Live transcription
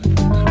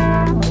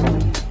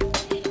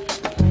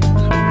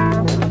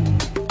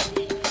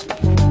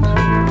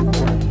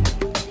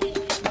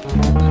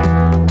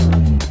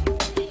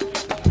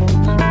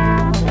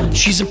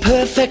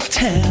perfect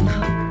 10.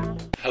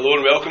 Hello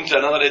and welcome to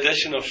another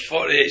edition of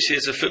 48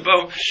 Shades of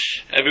Football,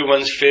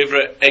 everyone's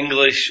favourite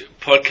English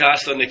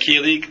podcast on the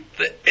K-League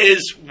that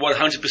is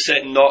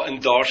 100% not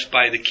endorsed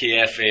by the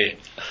KFA.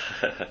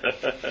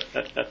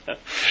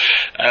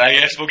 And I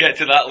guess we'll get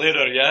to that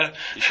later, yeah?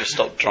 You should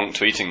stop drunk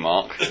tweeting,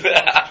 Mark.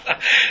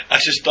 I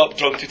should stop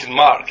drunk tweeting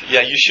Mark.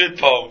 Yeah, you should,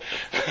 Paul.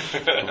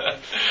 I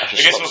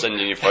should stop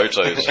sending you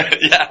photos.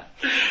 Yeah.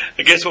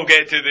 I guess we'll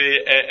get to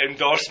the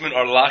endorsement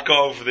or lack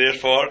of,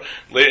 therefore,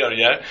 later,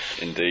 yeah?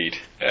 Indeed.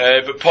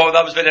 But Paul,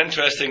 that was very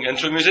interesting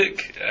intro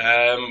music.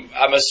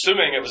 I'm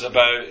assuming it was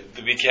about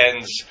the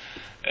weekend's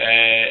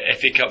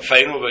FA Cup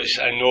final, which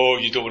I know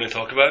you don't want to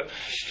talk about.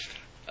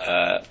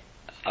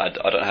 I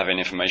don't have any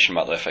information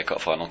about the FA Cup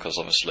final because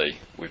obviously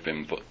we've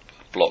been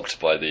blocked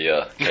by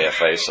the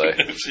KFA. So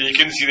so you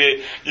couldn't see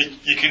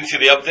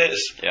the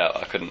updates. Yeah,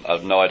 I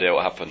have no idea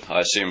what happened. I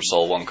assume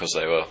Seoul won because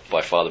they were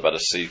by far the better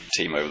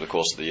team over the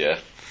course of the year.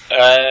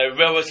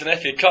 Well, it's an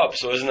FA Cup,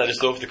 so isn't that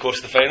just over the course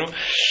of the final?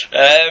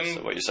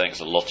 So what you're saying is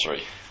a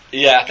lottery.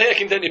 Yeah, I think it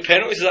came down to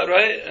penalties, is that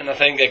right? And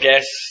I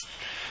guess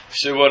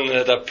Suwon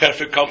had a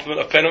perfect complement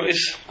of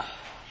penalties.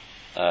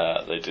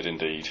 They did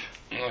indeed.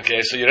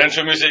 Okay, so your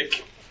intro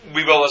music,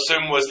 we will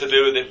assume, was to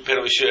do with the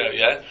penalty shootout,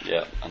 yeah?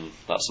 Yeah, and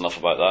that's enough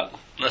about that.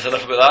 That's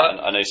enough about that.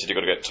 And I know you said you've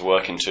got to get to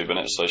work in 2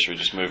 minutes, so should we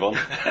just move on?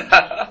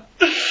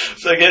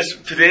 So I guess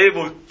today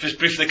we'll just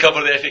briefly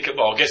cover the FA Cup.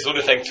 Well, I guess the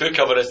only thing to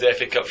cover is the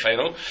FA Cup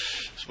final.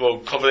 So we'll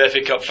cover the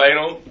FA Cup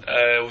final.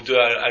 We'll do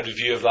a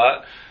review of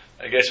that.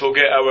 I guess we'll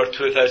get our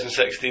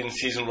 2016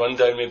 season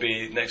rundown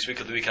maybe next week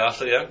or the week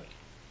after, yeah?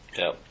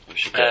 Yeah, we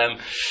should. I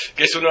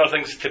guess one of the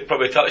things to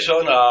probably touch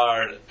on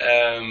are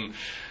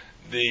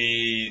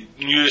the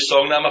new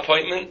Songnam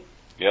appointment.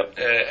 Yep.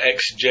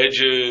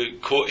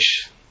 Ex-Jeju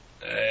coach,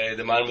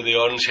 the man with the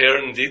orange hair,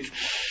 indeed.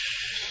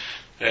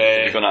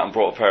 You've gone out and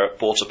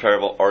bought a pair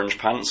of orange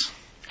pants?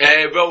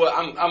 Well,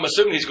 I'm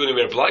assuming he's going to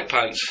wear black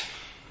pants.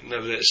 Now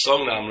that it's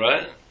Songnam,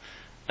 right?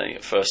 I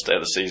think first day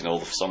of the season, all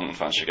the Songnam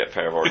fans should get a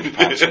pair of orange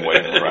pants and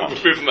wave them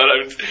around. Move them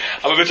around.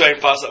 I'm going to try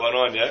and pass that one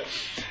on, yeah?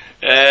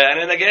 And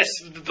then I guess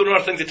the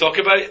other thing to talk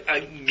about, I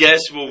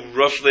guess we'll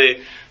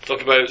roughly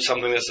talk about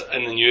something that's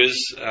in the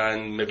news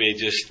and maybe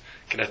just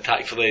kind of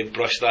tactfully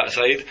brush that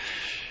aside.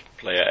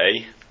 Player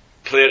A,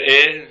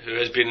 who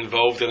has been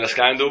involved in a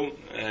scandal,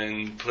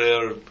 and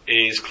player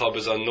A's club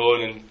is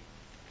unknown and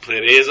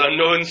player A is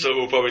unknown, so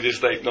we'll probably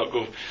just not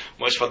go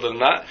much further than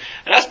that.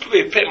 And that's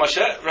probably pretty much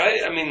it,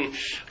 right? I mean,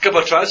 a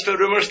couple of transfer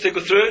rumours to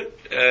go through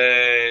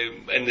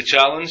in the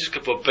challenge, a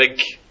couple of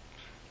big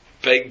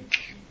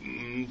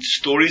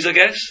stories, I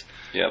guess.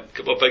 Yep. A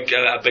couple of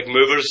big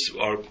movers,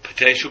 or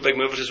potential big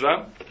movers as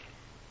well.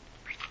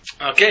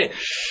 Okay,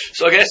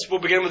 so I guess we'll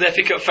begin with the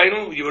FA Cup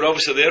final. You were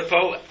obviously there,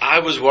 Paul. I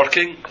was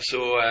working,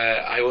 so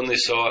I only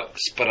saw it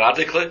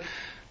sporadically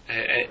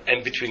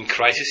in between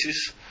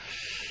crises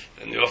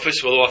in the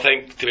office. Although I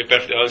think, to be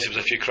perfectly honest, there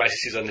was a few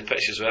crises on the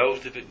pitch as well,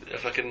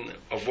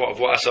 of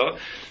what I saw.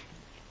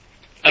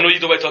 I know you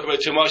don't want to talk about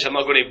it too much. I'm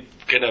not going to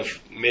kind of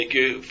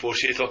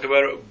force you to talk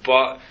about it.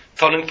 But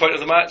turning point of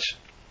the match.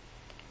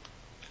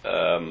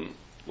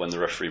 When the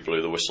referee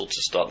blew the whistle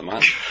to start the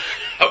match.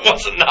 It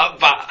wasn't that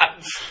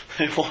bad.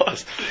 It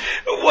was.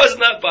 It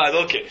wasn't that bad.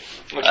 Okay.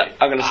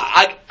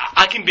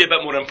 I can be a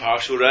bit more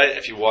impartial, right?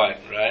 If you want,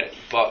 right?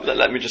 But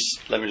let me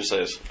just say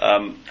this.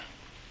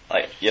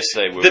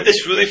 Yesterday,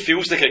 this really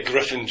feels like a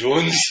Griffin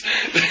Jones,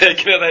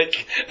 kind of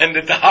in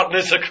the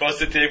darkness across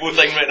the table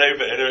thing right now.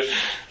 But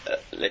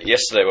anyway,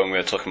 yesterday when we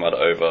were talking about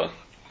it over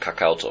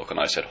Kakao Talk, and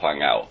I said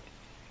Hwang out.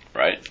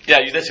 Right?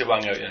 Yeah, you did say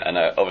Hwang out, yeah. And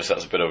obviously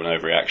that's a bit of an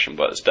overreaction,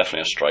 but it's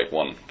definitely a strike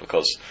one,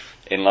 because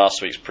in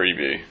last week's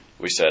preview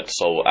we said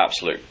Seoul were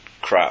absolute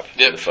crap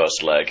in the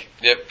first leg.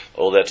 Yep.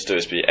 All they had to do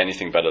is be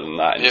anything better than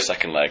that in the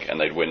second leg and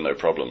they'd win no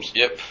problems.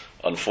 Yep.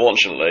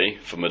 Unfortunately,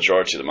 for the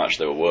majority of the match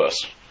they were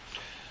worse.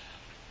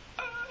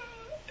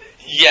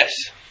 Yes.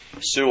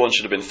 Suwon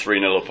should have been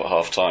 3-0 up at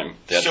half time.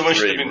 They had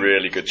three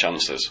really good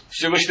chances.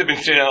 Suwon should have been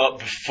 3-0 up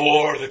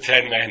before the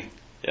 10 men.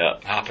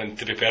 Yeah. Happened,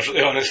 to be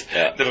perfectly honest.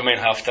 Yeah. Never mind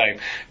half time.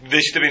 They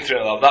should have been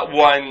 3-0 up. That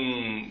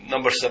one,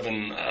 number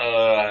 7,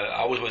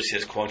 I always want to say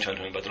it's Kwon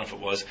Chun-hoon, but I don't know if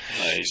it was.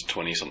 He's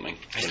 20 something.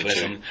 He's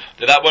 20.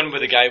 That one where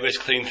the guy was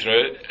clean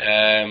through,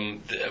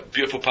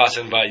 beautiful pass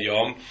in by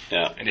Yom,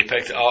 and he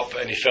picked it up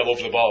and he fell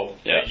over the ball.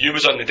 Yeah. You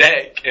was on the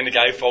deck and the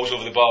guy falls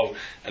over the ball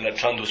and it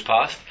trundles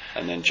past.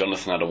 And then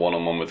Jonathan had a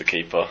one-on-one with the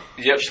keeper,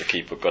 yep. which the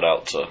keeper got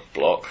out to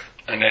block.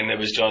 And then there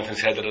was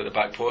Jonathan's header at the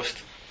back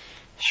post.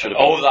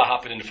 All of that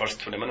happened in the first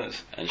 20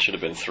 minutes. And should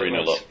have been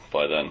 3-0 up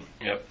by then.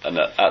 Yep. And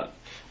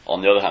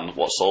on the other hand,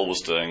 what Seoul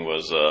was doing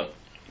was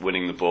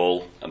winning the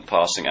ball and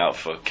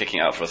kicking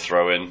out for a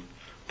throw-in,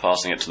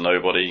 passing it to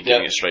nobody,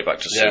 giving it straight back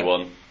to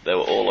Suwon. They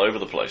were all over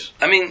the place.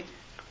 I mean,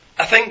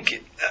 I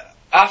think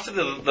after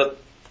the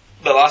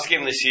last game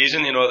of the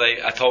season,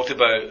 I talked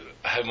about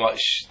how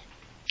much,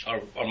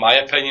 or my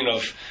opinion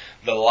of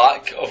the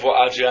lack of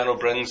what Adriano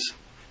brings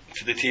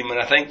to the team, and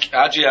I think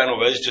Adriano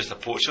is just a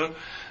poacher.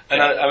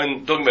 And I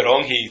mean, don't get me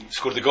wrong, he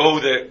scored the goal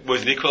that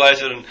was the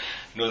equaliser, and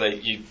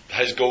Like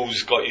his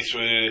goals got you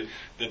through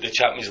the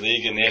Champions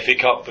League and the FA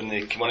Cup and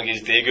the won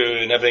against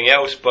Daegu and everything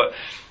else. But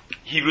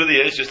he really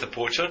is just a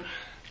poacher.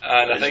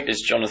 And I think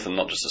is Jonathan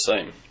not just the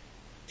same?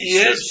 He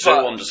is,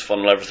 but Suwon just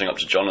funnel everything up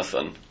to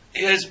Jonathan.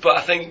 He is, but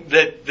I think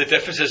the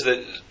difference is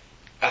that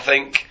I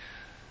think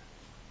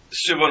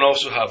Suwon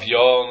also have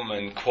Yom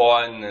and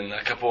Kwon and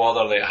a couple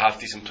other like half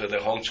decent players,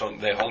 like Hong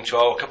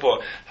Chao, a couple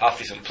of half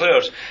decent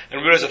players.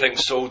 And whereas I think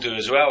Seoul do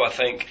as well, I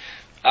think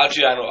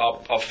Adriano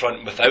up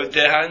front without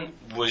Dehan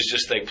was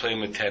just like playing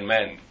with 10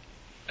 men.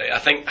 I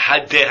think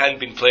had Dehan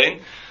been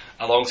playing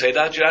alongside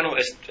Adriano,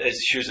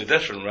 it's hugely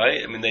different,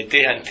 right? I mean,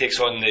 Dehan takes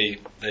on the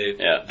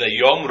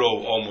Yom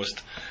role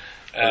almost.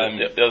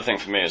 The other thing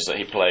for me is that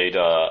he played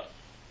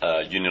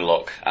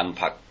Unilock and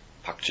Pak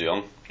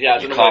Ji-young. Yeah,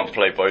 you can't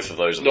play both of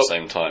those at the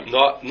same time.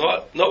 Not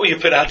when you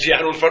put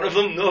Adriano in front of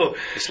them. No,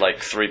 it's like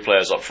 3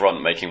 players up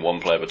front making 1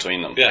 player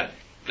between them. Yeah,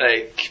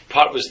 like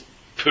Park was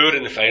poor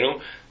in the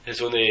final.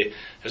 His only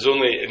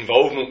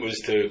involvement was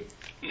to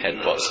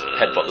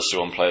headbutt the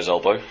Suwon player's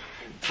elbow.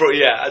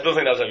 I don't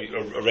think that was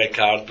a red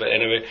card, but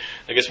anyway,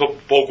 I guess we'll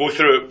go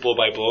through it blow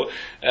by blow.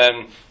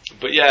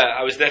 But yeah,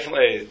 I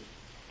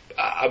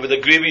would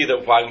agree with you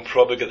that Wang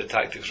probably got the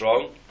tactics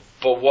wrong.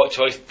 But what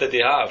choice did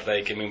they have?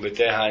 Like, I mean, with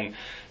Dehan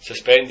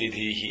suspended,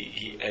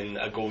 he and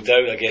a goal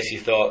down, I guess he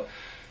thought,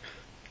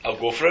 I'll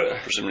go for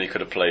it. Presumably he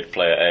could have played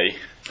player A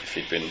if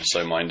he'd been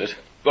so minded.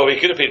 Well, he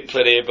could have played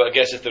player A, but I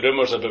guess if the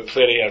rumours about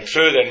player A are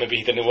true, then maybe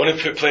he didn't want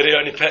to put player A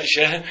on the pitch,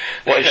 yeah?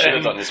 What he should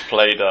have done is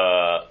played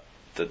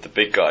the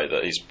big guy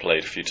that he's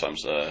played a few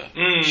times,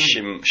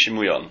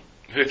 Shimuyon.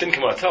 Who didn't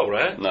come on at all,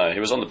 right? No, he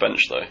was on the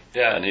bench though.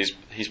 Yeah. And he's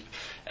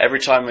every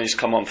time he's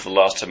come on for the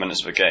last 10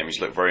 minutes of a game, he's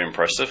looked very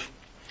impressive.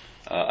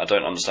 I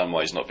don't understand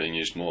why he's not being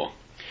used more.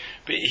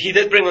 But he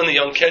did bring on the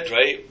young kid,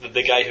 right?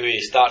 The guy who he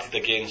started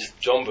against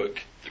Jeonbuk.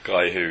 The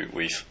guy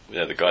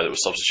the guy that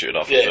was substituted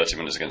after 30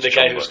 minutes against the Jeonbuk.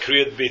 Guy whose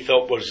career we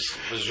thought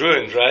was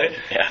ruined, right?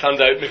 Yeah. Turned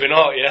out maybe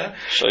not, yeah?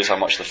 Shows how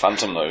much the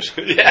Phantom knows.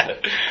 Yeah.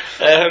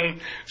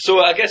 So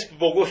I guess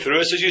we'll go through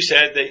it. So as you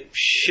said, they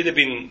should have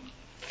been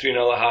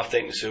 3-0 at half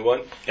time to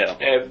Suwon.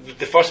 Yeah.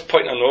 The first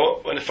point I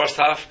note in the first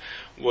half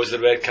was the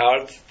red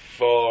card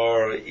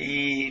for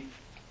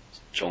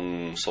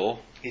Jong-so.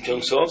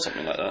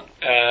 Something like that.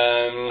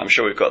 I'm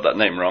sure we've got that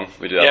name wrong.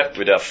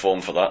 We'd have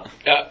form for that.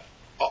 Yeah.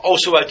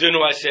 Also, I do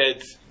know I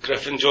said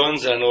Griffin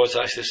Jones. I know it's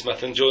actually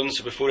Smith and Jones.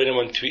 So before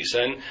anyone tweets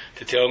in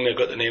to tell me I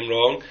got the name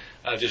wrong,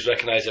 I just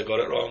recognise I got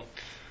it wrong.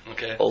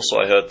 Okay. Also,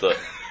 I heard that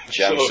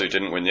Jiangsu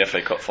didn't win the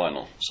FA Cup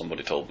final.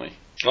 Somebody told me.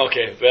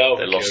 Okay. Well,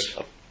 they lost.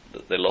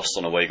 They lost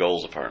on away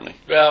goals, apparently.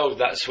 Well,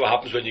 that's what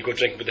happens when you go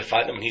drinking with the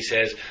Phantom and he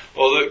says,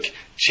 "Oh look,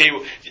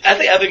 I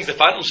think everything's the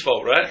Phantom's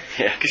fault, right?"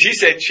 Yeah. Because he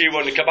said Che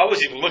won the cup. I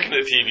was even looking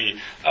at the TV.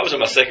 I was on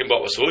my second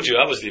bottle of soju.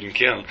 I wasn't even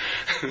caring.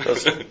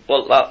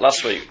 Well,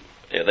 last week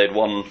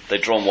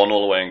they'd drawn 1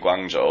 all away in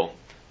Guangzhou,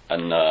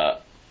 and the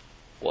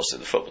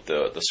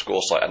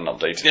score site hadn't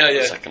updated for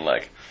the second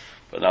leg.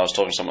 But now I was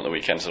talking to someone the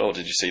weekend. Said, "Oh,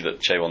 did you see that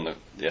Che won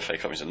the FA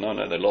Cup?" He said, "No,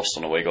 they lost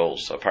on away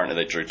goals. So apparently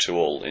they drew 2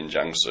 all in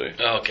Jiangsu."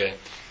 Oh, okay.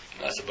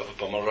 That's a bit of a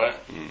bummer, right?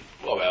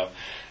 Oh well.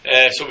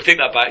 So we take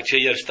that back. Che,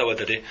 you're still a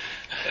diddy.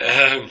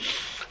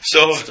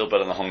 So still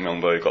better than Hong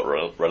Myung-bo, who got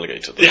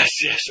relegated. Though. Yes,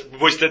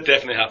 which did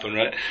definitely happen,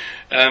 right?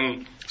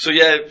 So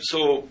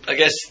I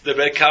guess the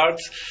red card.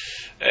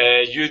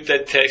 You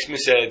did text me,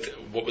 said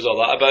what was all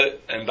that about,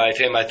 and by the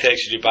time I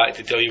texted you back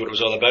to tell you what it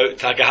was all about,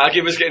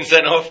 Takahagi was getting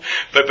sent off.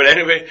 But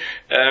anyway,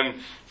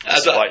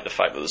 despite the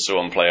fact that the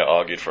Suwon player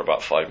argued for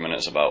about 5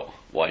 minutes about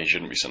why he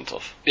shouldn't be sent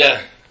off.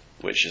 Yeah.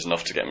 Which is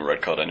enough to get him a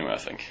red card anyway, I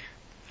think.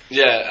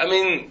 Yeah, I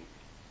mean,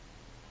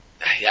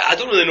 I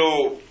don't really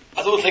know.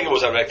 I don't think it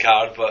was a red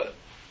card, but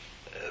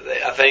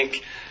I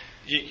think.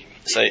 He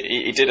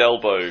did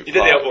elbow. He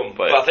did elbow him,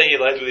 but I think he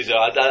led with his.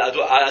 I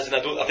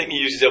think he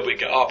used his elbow to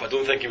get up. I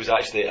don't think he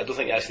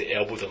actually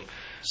elbowed him.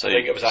 I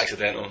think it was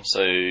accidental.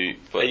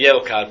 But a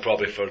yellow card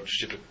probably for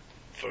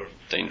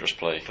dangerous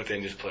play.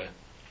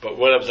 But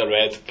one of them was a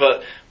red.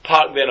 But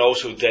Park then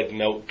also did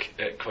milk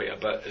it quite a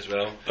bit as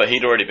well. But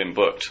he'd already been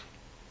booked.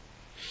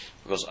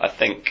 Because I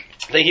think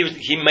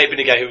he might be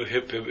the guy who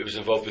was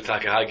involved with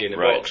Takahagi in the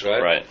box,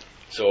 right? Right.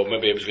 So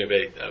maybe it was going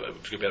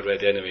to be a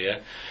red anyway,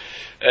 yeah.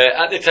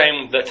 At the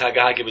time that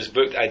Takahagi was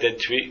booked, I did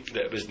tweet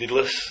that it was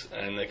needless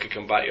and it could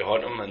come back to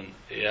haunt him, and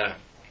yeah.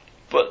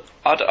 But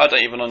I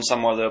don't even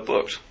understand why they were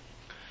booked.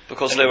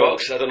 Because I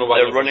don't know why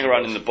they were running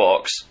around in the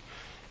box.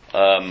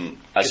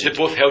 Because they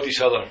both held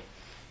each other.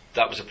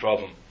 That was the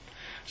problem.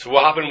 So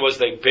what happened was,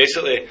 like,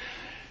 basically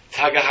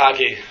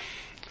Takahagi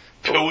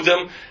pulled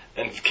him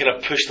and kind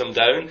of pushed him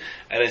down,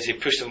 and as he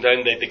pushed him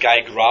down, the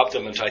guy grabbed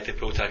him and tried to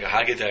pull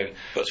Takahagi down.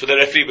 So the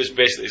referee was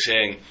basically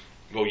saying,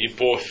 well, you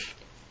both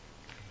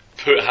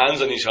put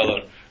hands on each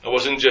other. It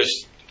wasn't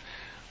just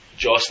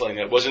jostling,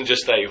 it wasn't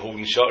just like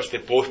holding shots, they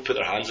both put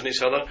their hands on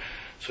each other.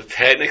 So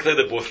technically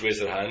they both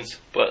raised their hands.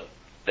 But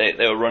they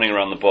were running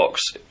around the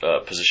box,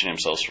 positioning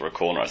themselves for a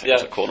corner. I think it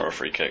was a corner or a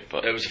free kick.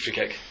 But it was a free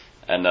kick.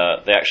 And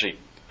they actually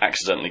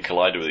accidentally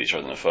collided with each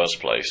other in the first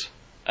place.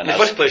 In the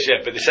first place,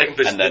 yeah, but the second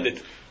place and then,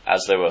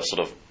 as they were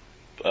sort of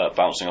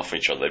bouncing off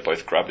each other. They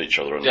both grabbed each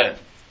other. And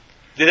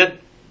they did.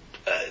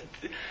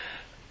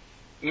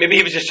 Maybe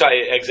he was just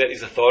trying to exert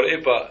his authority,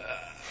 but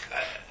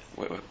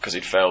because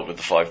he'd failed with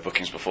the 5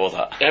 bookings before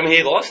that. I mean,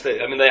 he lost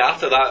it. I mean,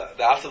 after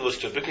those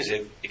 2 bookings,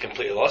 he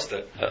completely lost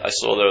it. I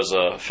saw there was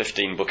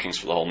 15 bookings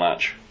for the whole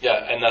match. Yeah,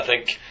 and I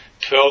think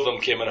 12 of them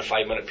came in a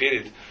 5-minute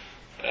period.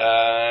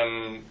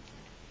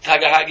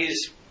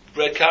 Takahagi's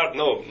red card,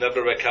 no,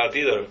 never a red card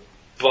either.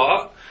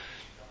 But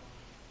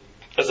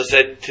as I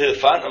said to the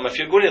Phantom, if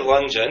you're going to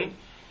lunge in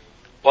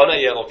on a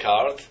yellow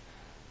card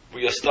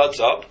with your studs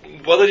up,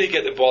 whether you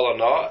get the ball or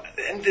not, at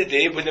the end of the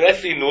day, when the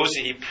referee knows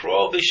that he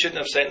probably shouldn't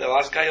have sent the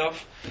last guy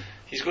off,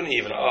 he's going to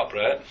even it up,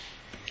 right?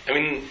 I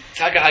mean,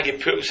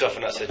 Takahagi put himself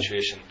in that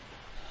situation.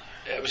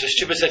 It was a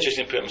stupid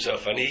situation he put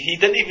himself in. He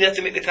didn't even have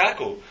to make the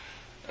tackle.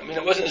 I mean,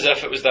 it wasn't as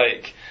if it was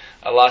like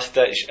a last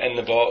ditch in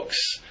the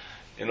box,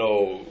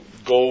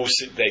 goal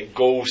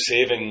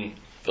saving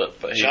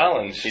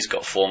challenge. He's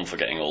got form for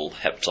getting all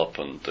hepped up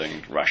and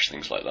doing rash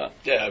things like that.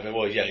 Yeah, I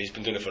mean, he's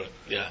been doing it for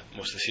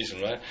most of the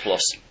season, right?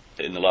 Plus,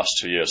 in the last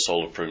 2 years,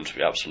 Seoul have proven to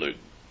be absolute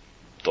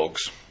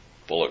dogs.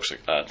 Bollocks,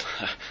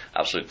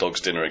 absolute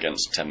dog's dinner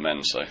against 10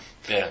 men, so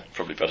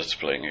probably better to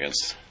playing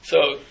against.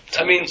 So,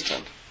 I mean,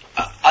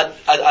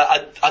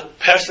 I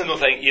personally don't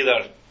think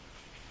either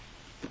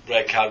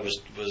red card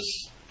was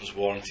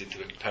warranted, to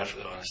be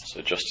perfectly honest.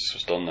 So justice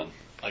was done then?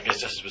 I guess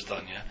justice was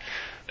done, yeah.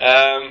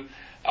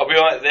 I'll be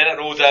honest, then it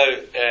rolled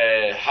out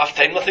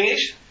half-time, I think,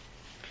 ish?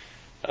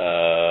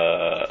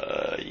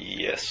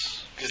 Yes.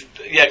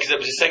 Because it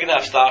was the second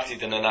half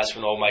started, and then that's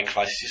when all my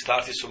crises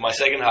started. So my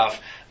second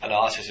half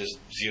analysis is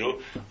 0,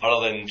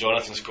 other than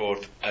Jonathan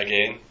scored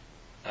again.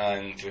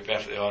 And to be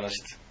perfectly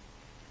honest,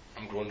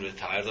 I'm growing really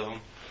tired of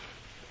him.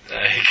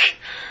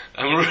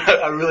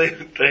 I really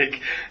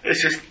think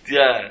it's just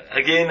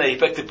again he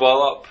picked the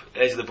ball up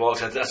edge of the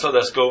box. I saw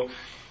this goal,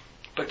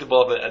 picked the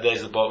ball up at the edge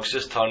of the box,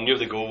 just turned, knew where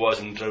the goal was,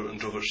 and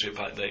drove it straight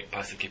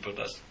past the keeper.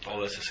 That's all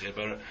there is to say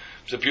about it. It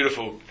was a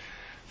beautiful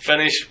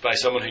finish by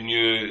someone who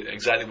knew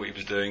exactly what he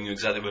was doing, knew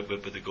exactly what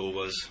the goal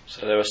was.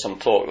 So there was some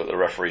talk that the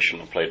referee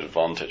shouldn't have played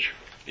advantage.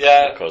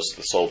 Yeah, because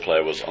the Seoul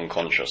player was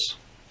unconscious.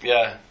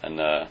 Yeah,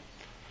 and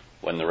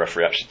when the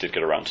referee actually did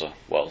get around to,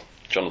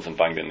 Jonathan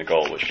banged in the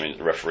goal, which means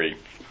the referee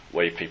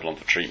waved people on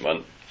for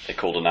treatment. They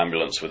called an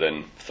ambulance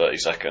within 30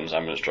 seconds.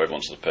 Ambulance drove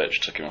onto the pitch,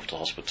 took him off to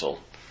hospital.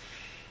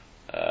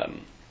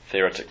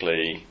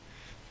 Theoretically,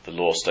 the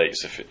law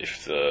states if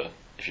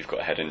you've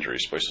got a head injury, you're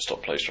supposed to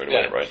stop play straight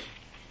away, right?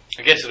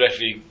 I guess the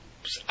referee's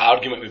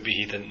argument would be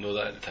he didn't know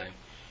that at the time.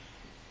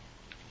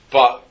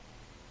 But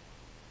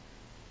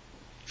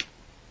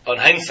on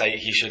hindsight,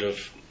 he should have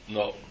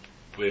not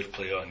waved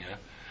play on, yeah.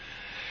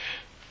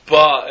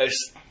 But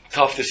it's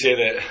tough to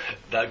say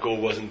that goal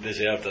wasn't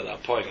deserved at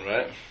that point,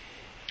 right?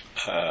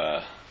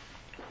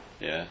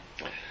 Yeah.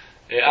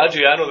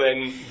 Adriano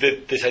then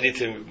decided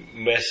to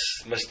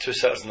miss 2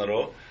 sitters in a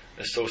row.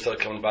 The Seoul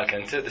started coming back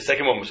into it. The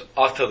second one was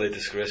utterly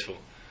disgraceful.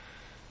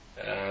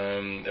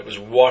 It was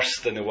worse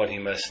than the one he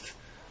missed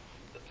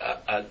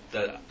at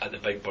the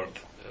Big Bird.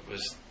 It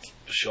was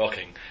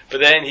shocking.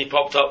 But then he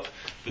popped up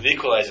with the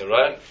equaliser,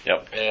 right?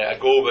 Yep. A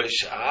goal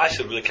which I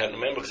actually really can't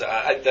remember because,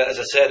 as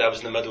I said, I was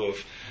in the middle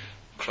of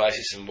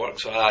crisis and work,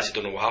 so I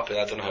actually don't know what happened.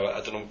 I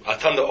don't know. I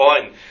turned it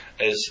on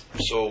as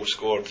Seoul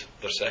scored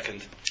their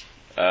second.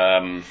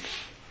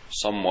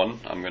 Someone,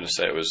 I'm going to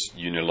say it was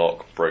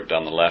Unilock, broke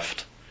down the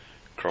left,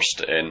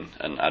 crossed it in,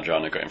 and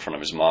Adriano got in front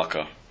of his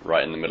marker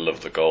right in the middle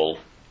of the goal,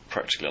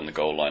 practically on the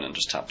goal line, and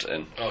just tapped it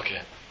in.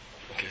 Okay,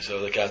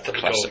 so the guy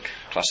typical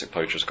classic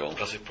poacher's goal.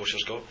 Classic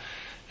poacher's goal.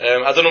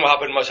 I don't know what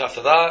happened much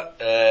after that.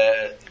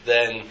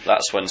 Then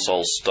that's when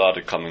Seoul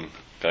started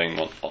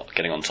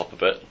getting on top a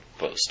bit,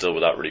 but still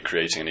without really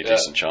creating any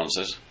decent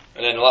chances.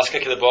 And then the last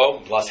kick of the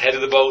ball, last head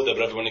of the ball,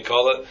 whatever you want to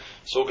call it,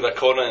 Seoul got a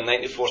corner in the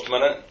 94th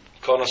minute.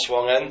 Corner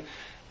swung in,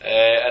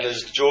 and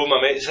as Joe, my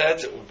mate,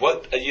 said,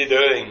 "What are you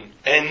doing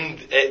in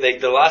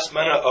the last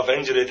minute of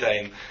injury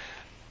time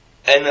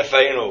in the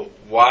final?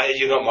 Why are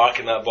you not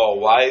marking that ball?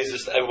 Why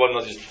is everyone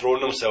not just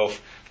throwing themselves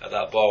at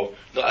that ball?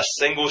 Not a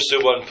single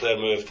Suwon player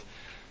moved."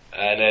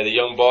 And the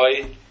young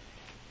boy,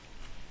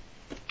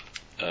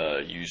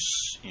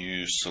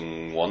 Yu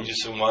Sung-won,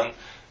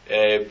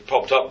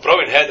 popped up.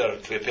 Brilliant header,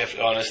 to be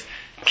perfectly honest.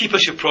 Keeper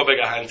should probably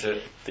get a hand to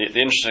it. The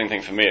interesting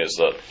thing for me is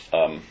that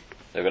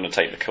they're going to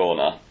take the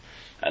corner,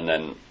 and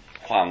then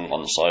Hwang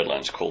on the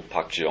sidelines called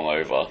Park Ji-young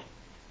over,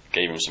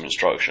 gave him some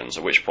instructions,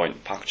 at which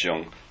point Park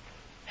Ji-young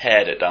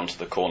haired it down to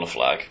the corner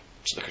flag,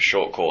 to like a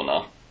short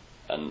corner,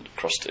 and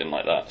crossed it in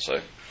like that. So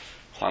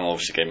Hwang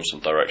obviously gave him some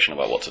direction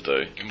about what to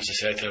do. He must have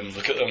said to him,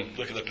 look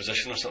at the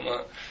position or something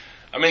like that.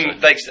 I mean,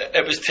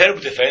 it was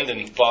terrible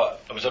defending, but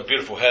it was a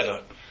beautiful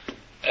header.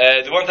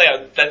 The one thing I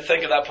did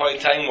think at that point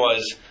in time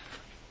was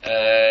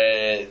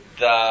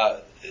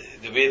that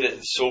the way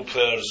that Seoul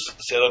players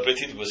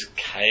celebrated was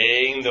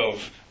kind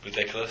of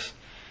ridiculous.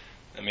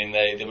 I mean,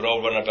 they were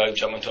all running about,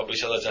 jumping on top of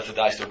each other as if they'd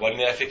actually won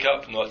the FA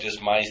Cup, not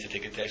just managed to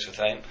take it to extra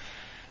time.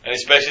 and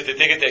especially to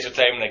take it to extra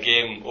time in a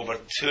game over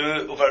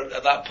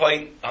at that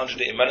point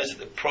 180 minutes that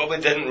they probably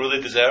didn't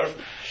really deserve.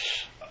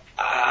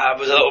 I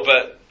was a little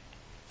bit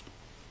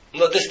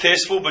not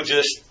distasteful, but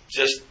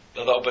just a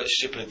little bit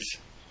stupid.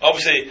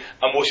 Obviously,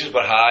 emotions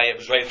were high. It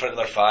was right in front of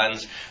their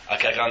fans. I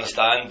can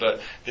understand,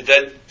 but they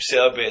did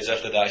celebrate as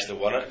if they'd actually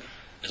won it.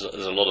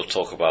 There's a lot of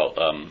talk about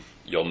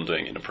Yom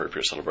doing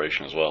inappropriate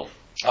celebration as well.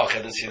 Oh, okay,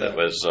 I didn't see that.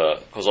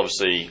 Because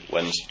obviously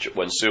when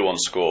Suwon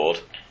scored,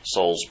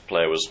 Seoul's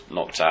player was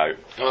knocked out.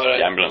 Oh, right.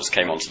 The ambulance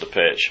came onto the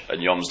pitch,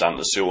 and Yom's down at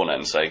the Suwon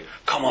end saying,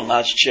 "Come on,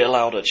 lads, cheer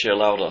louder, cheer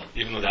louder."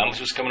 Even though the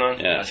ambulance was coming on,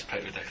 yeah, that's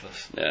pretty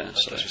ridiculous. Yeah,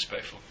 that's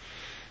disrespectful.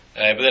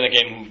 But then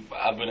again,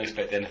 I wouldn't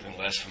expect anything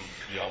less from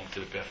Yom,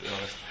 to be perfectly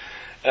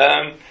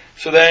honest.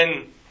 So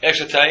then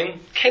extra time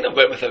kind of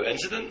went without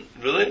incident,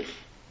 really.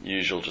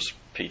 Usual, just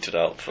petered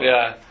out.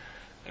 Yeah.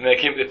 And then it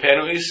came to the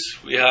penalties.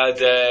 We had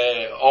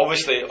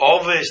obviously.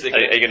 Are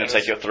you going to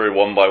take it through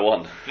one by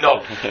one?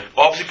 No,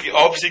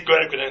 obviously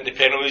going into the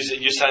penalties.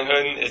 Yu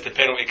Sang-hoon is the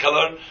penalty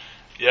killer.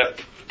 Yeah,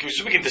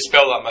 so we can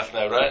dispel that myth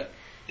now, right?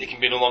 He can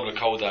be no longer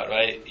called that,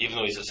 right? Even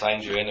though he's a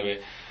Sangju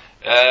anyway.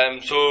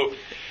 So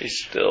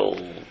he's still.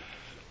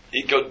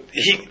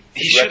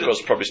 His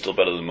record's probably still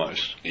better than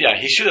most. Yeah,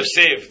 he should have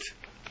saved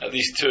at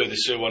least 2 of the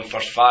Suwon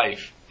first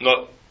 5.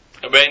 It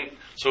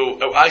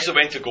actually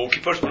went to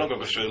goalkeepers. We're not going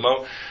to go through them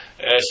all.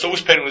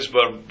 Seoul's penalties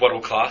were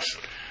world class.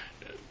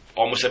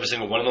 Almost every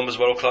single one of them was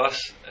world class.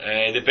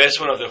 The best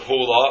one of the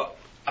whole lot,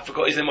 I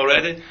forgot his name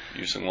already.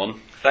 Yu Sang-won.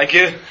 Thank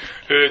you.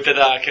 Who did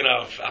a kind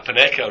of a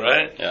Paneka,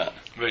 right? Yeah.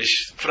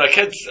 Which for a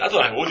kid, I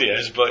don't know how old he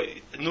is, but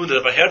no one had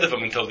ever heard of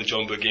him until the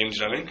John Book games.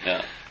 You know what I mean?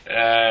 Yeah.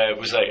 It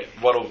was like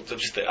world, it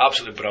was just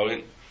absolutely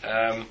brilliant.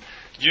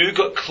 You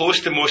got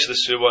close to most of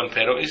the Suwon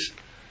penalties.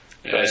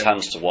 Got his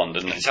hands to one,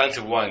 didn't he? His hands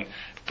to one.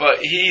 But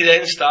he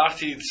then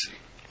started,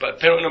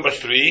 penalty number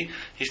 3,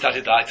 he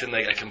started acting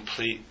like a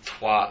complete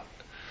twat.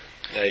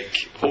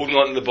 Like, holding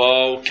on to the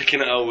ball,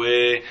 kicking it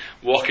away,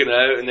 walking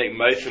out and like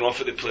mouthing off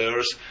at the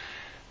players.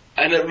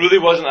 And it really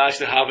wasn't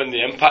actually having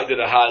the impact that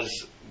it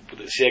has,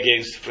 say,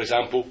 against, for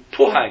example,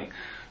 Pohang,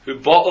 who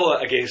bottle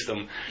it against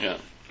them. Yeah.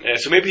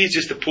 So maybe he's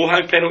just the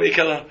Pohang penalty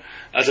killer,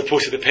 as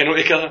opposed to the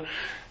penalty killer.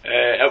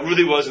 It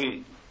really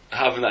wasn't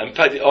having that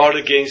impact, or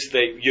against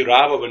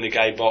Urawa when the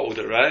guy bottled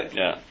it, right?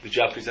 Yeah. The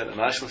Japanese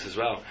internationalists as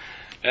well.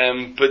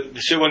 But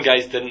the Suwon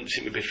guys didn't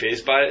seem to be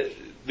fazed by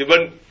it. They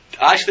weren't.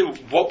 Actually,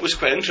 what was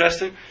quite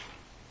interesting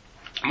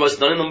was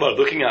none of them were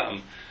looking at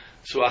him.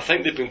 So I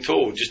think they've been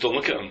told, just don't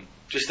look at him.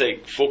 Just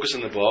focus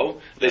on the ball.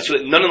 So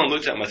none of them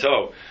looked at him at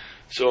all.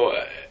 So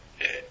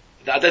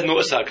I did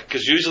notice that,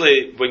 because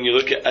usually when you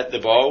look at the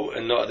ball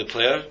and not at the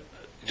player,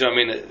 do you know what I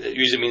mean? It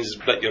usually means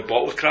that your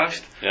bottle was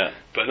crashed. Yeah.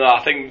 But no,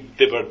 I think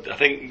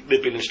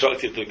they've been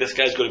instructed, look, this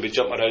guy's going to be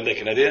jumping around like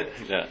an idiot.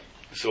 Yeah.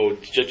 So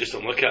just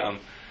don't look at him.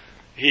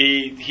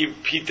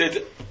 He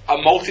did a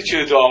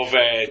multitude of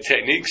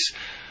techniques.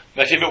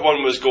 My favourite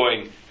one was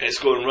it's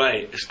going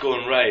right, it's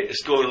going right,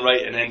 it's going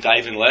right, and then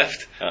diving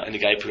left, and the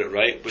guy put it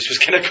right, which was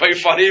kind of quite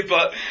funny.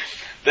 But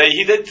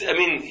he did. I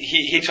mean,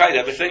 he tried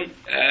everything,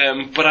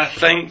 but I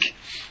think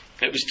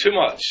it was too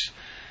much.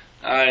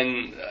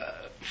 And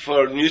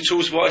for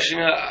neutrals watching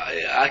it,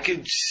 I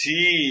could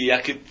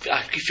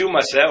feel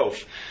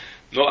myself,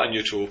 not a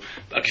neutral,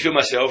 but I could feel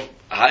myself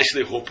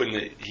actually hoping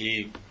that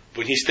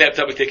when he stepped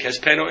up to take his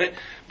penalty,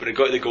 when it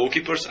got to the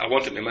goalkeepers, I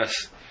wanted him to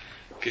miss,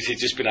 because he'd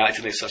just been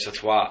acting like such a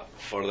twat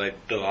for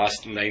the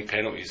last 9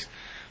 penalties.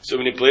 So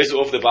when he blazed it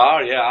off the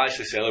bar, yeah, I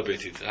actually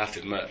celebrated, I have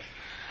to admit.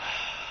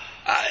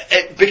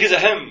 Because of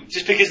him,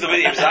 just because of the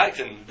way he was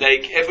acting,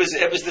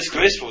 it was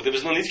disgraceful. There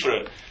was no need for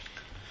it.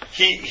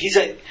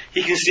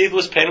 He can save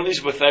those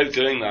penalties without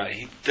doing that.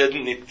 He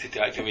didn't need to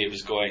act the way he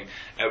was going.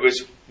 It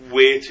was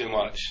way too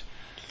much.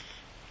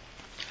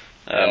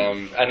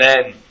 And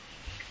then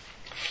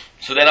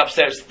up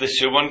steps the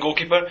Suwon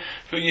goalkeeper,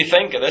 who you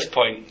think at this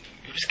point,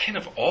 he was kind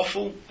of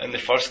awful in the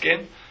first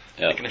game,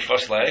 like in the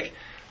first leg.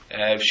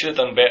 Should have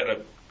done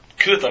better.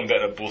 Could have done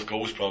better at both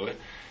goals probably.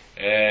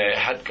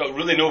 Had got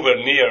really nowhere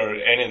near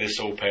any of the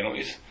Seoul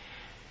penalties.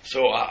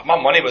 So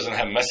my money was on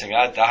him missing.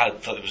 I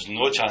thought there was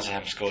no chance of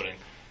him scoring.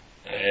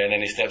 And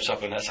then he steps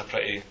up and hits a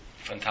pretty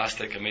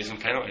fantastic, amazing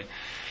penalty.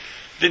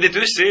 They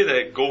do say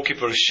that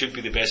goalkeepers should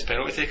be the best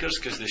penalty takers,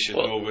 because they should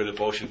know where the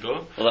ball should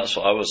go. Well, that's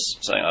what I was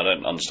saying. I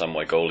don't understand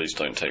why goalies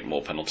don't take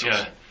more penalties.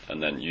 Yeah.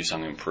 And then Yu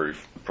Sang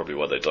improve probably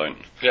why they don't.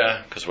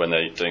 Yeah. Because when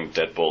they're doing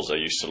dead balls, they're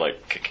used to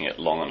kicking it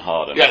long and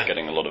hard and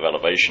getting a lot of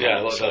elevation. Yeah,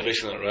 a lot of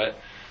elevation on it, right?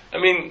 I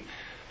mean,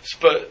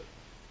 but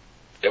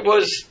it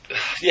was.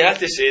 You have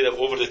to say that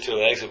over the 2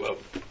 legs,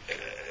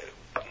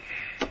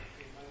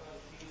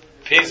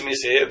 pains me to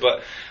say it,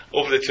 but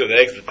over the 2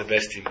 legs, the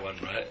best team won,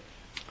 right?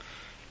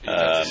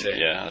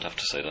 Yeah, I'd have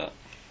to say that.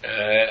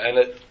 And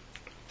it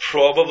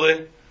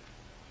probably,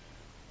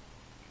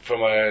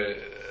 from a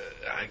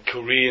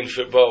Korean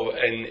football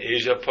in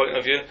Asia point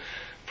of view,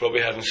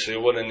 probably having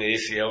Suwon in the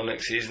ACL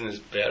next season is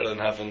better than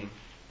having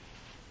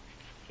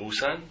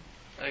Ulsan,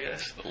 I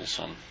guess.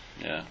 Ulsan,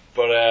 yeah.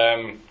 But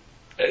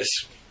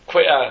it's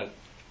quite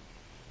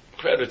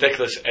quite a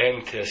ridiculous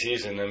end to a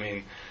season. I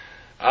mean,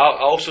 I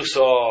also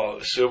saw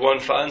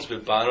Suwon fans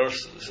with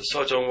banners.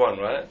 Sojong won,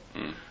 right?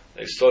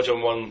 Like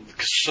Sojong won.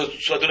 So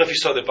I don't know if you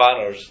saw the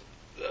banners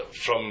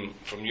from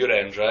your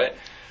end, right?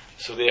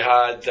 So they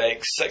had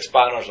like 6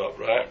 banners up,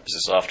 right? Is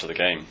this after the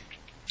game?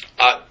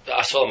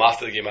 I saw them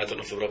after the game. I don't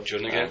know if they were up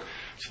during the game.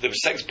 So there were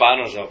 6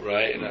 banners up,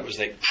 right? And it was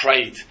like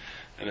Pride,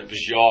 and it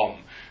was Yom,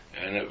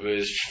 and it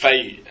was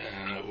Fight,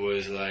 and it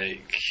was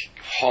like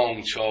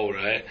Hong Chol,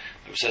 right?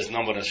 It was his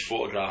number and his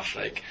photograph.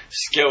 Like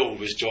Skill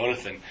was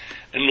Jonathan,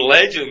 and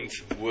Legend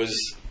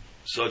was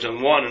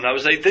Sojong Won. And I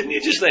was like, didn't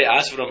you just like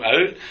ask for him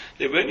out?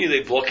 Like, weren't you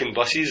like blocking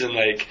buses and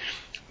like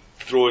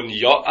throwing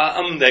yacht at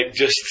him like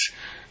just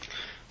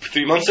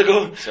 3 months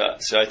ago?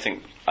 So I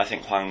think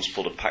Hwang's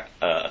pulled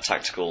a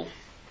tactical,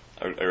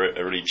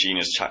 a really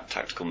genius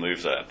tactical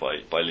move there by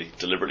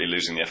deliberately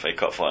losing the FA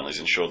Cup final. He's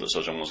ensured that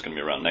Sojong was going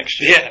to be around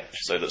next year, Yeah.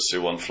 so that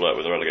Suwon flirt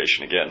with the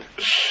relegation again.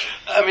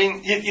 I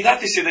mean, you'd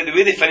have to say that the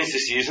way they finished the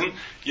season,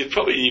 you'd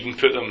probably even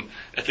put them,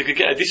 if they could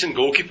get a decent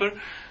goalkeeper,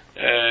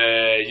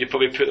 you'd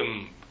probably put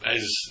them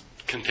as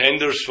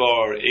contenders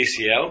for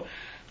ACL.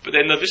 But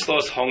then they've just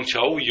lost Hong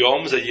Chol.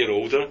 Yom's a year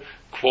older.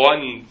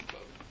 Kwon,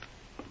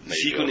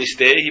 is he going to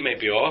stay? He might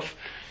be off.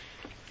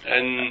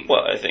 And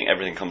well, I think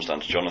everything comes down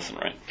to Jonathan,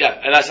 right? yeah,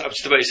 and that's what I was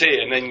just about to say.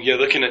 And then you're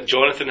looking at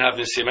Jonathan having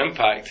the same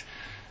impact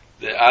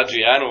that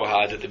Adriano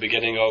had at the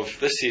beginning of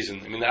this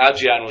season. I mean,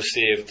 Adriano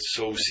saved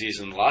Seoul's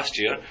season last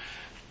year.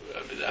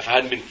 If it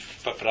hadn't been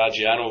for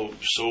Adriano,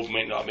 Seoul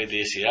might not have made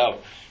the ACL.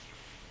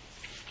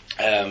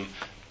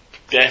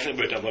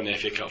 Definitely would have won the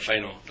FA Cup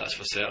final. That's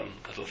for certain.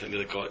 I don't think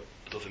they'd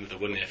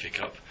have won the FA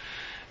Cup.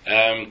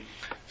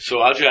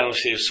 So Adriano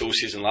saved Seoul's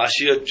season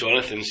last year.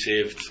 Jonathan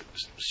saved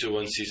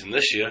Suwon's season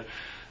this year.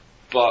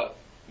 But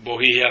will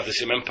he have the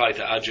same impact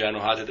that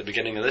Adriano had at the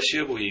beginning of this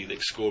year? Will he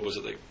scored, was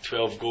it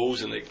 12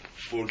 goals in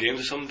 4 games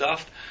or something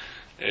daft?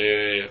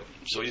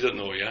 So you don't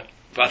know, yeah.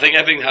 But I think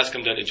everything has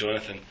come down to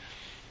Jonathan.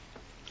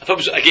 I thought it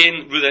was,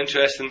 again, really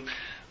interesting,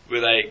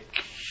 with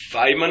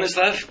 5 minutes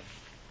left,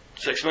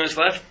 6 minutes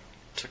left.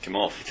 Took him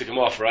off. He took him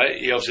off, right?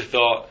 He obviously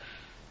thought,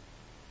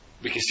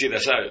 we can see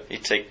this out.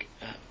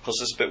 Because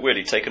it's a bit weird,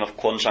 he'd taken off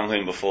Kwon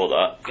Sang-hoon before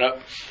that,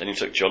 Yep. then he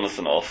took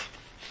Jonathan off.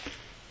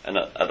 And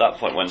at that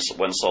point,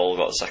 when Seoul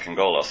got the second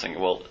goal, I was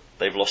thinking, well,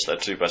 they've lost their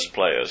 2 best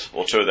players,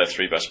 or 2 of their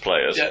 3 best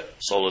players. Yeah.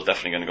 Seoul are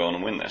definitely going to go on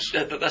and win this.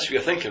 Yeah, that's what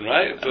you're thinking,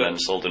 right? And then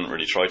Seoul didn't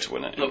really try to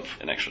win it Nope.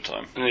 in extra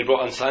time. And they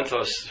brought on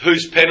Santos,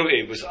 whose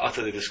penalty was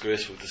utterly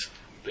disgraceful.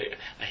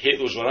 I hate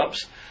those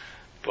run-ups,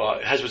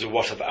 but his was the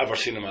worst I've ever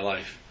seen in my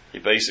life. He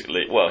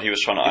basically, he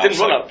was trying to He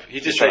didn't run up. He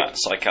just trying to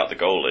psych out the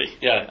goalie.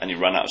 Yeah. And he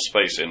ran out of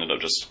space. He ended up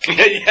just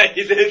yeah,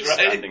 he did, right?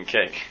 standing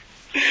kick.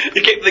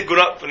 He kept going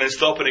up and then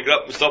stopping and going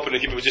up and stopping, and the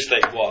keeper was just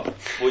like, what?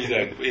 What are you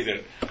doing? What are you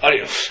doing?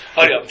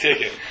 Hurry up,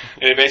 take it.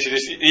 And eventually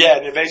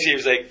he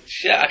was like,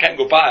 shit, I can't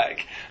go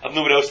back. I've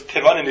nowhere else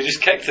to run, and he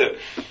just kicked it.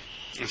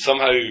 And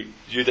somehow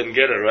you didn't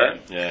get it,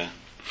 right? Yeah.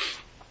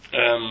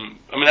 I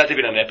mean, that'd have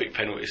been an epic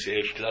penalty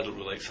save, because I don't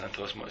really like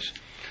Santos much.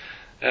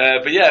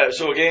 But yeah,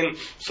 so again,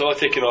 Saw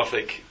taking off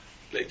like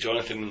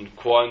Jonathan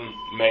Kwon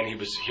meant he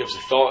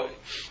obviously thought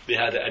they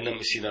had it in them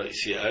to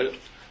see it out.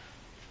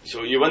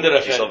 So you wonder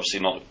if he's obviously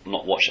not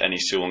watched any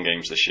Suwon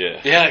games this year.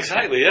 Yeah,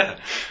 exactly. Yeah.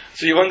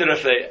 So you wonder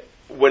if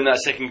when that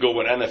second goal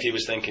went in, if he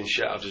was thinking,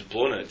 "Shit, I've just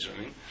blown it." Do you know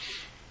what I mean?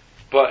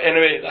 But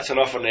anyway, that's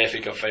enough on the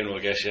FA Cup final, I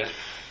guess. Yeah.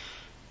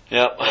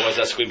 Yeah. Otherwise,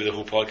 that's going to be the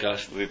whole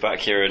podcast. We'll be back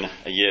here in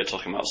a year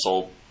talking about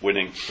Seoul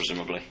winning,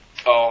 presumably.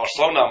 Or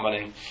Songnam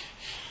winning.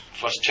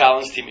 First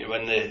challenge team to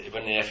win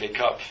the FA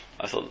Cup.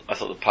 I thought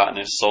the pattern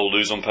is Seoul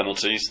lose on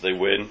penalties, they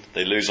win,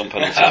 they lose on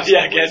penalties.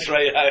 Yeah, I guess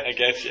right. I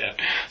guess yeah.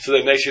 So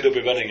then next year they'll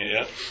be winning it.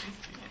 Yeah.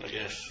 I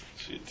guess.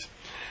 Sweet.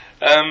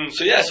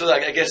 So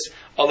I guess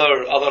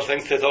other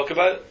things to talk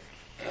about.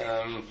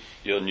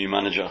 Your new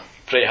manager.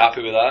 Pretty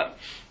happy with that.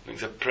 I think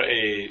it's a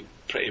pretty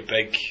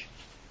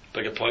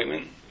big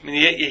appointment. I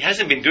mean, he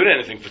hasn't been doing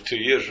anything for 2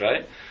 years,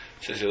 right?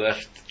 Since he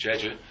left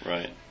Jeju.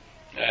 Right.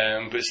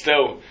 But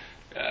still,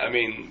 I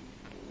mean,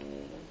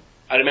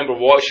 I remember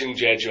watching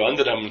Jeju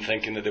under him and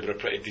thinking that they were a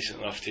pretty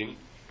decent enough team.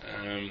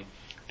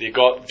 They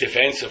got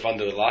defensive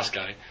under the last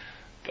guy,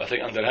 but I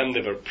think under him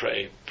they were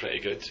pretty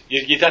good.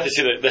 You'd have to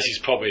say that this is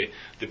probably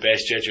the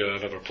best Jeju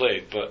I've ever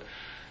played, but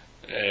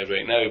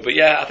right now. But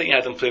yeah, I think he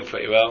had them playing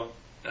pretty well.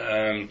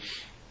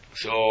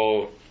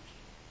 So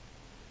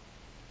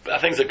I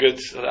think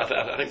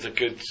it's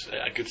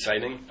a good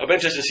signing. I'll be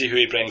interested to see who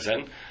he brings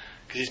in,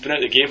 because he's been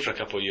out of the game for a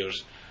couple of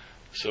years.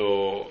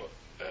 So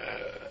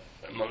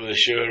I'm not really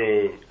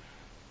sure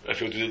if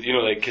he'll do,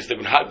 because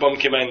when Hakbom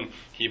came in,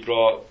 he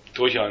brought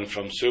Do-hyun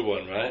from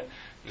Suwon, right,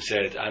 and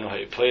said, I know how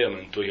to play him,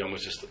 and Do-hyun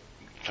was just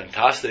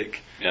fantastic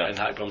in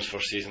Hakbom's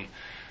first season.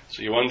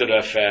 So you wonder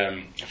if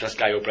this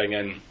guy will bring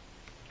in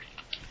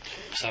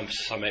some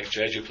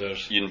ex-Jeju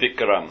players. Yunbik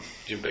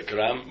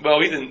Garam. Well,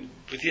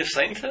 would he have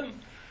signed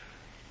him?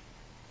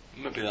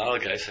 Maybe the other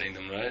guy signed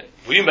him, right?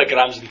 Well, Yunbik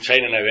Garam's in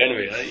China now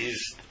anyway, right?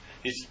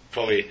 He's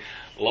probably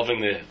loving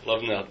the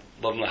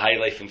high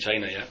life in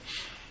China, yeah.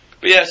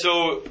 But yeah,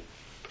 so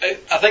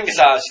I think it's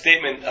a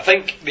statement. I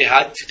think they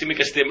had to make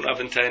a statement of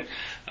intent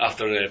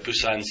after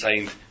Busan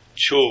signed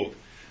Cho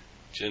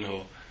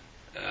Junho.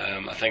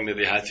 I think that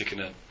they had to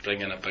kind of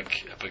bring in a big.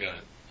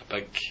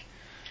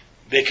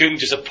 They couldn't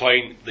just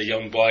appoint the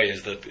young boy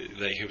as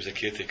who was a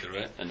caretaker,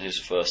 right? And his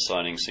first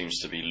signing seems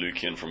to be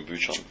Lukian from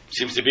Bucheon.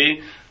 Seems to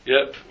be,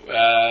 yep.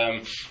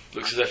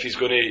 Looks as if he's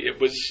going to. It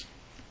was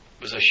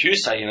a huge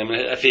signing. I mean,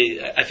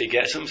 if he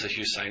gets him, it's a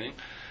huge signing.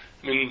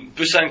 I mean,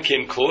 Busan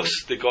came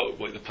close. They got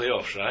the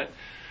playoffs, right?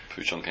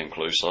 Bucheon came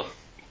closer.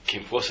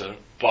 Came closer,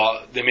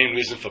 but the main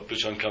reason for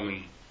Bucheon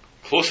coming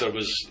closer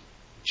was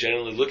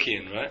generally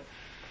Lukian, right?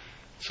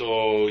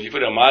 So you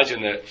could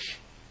imagine that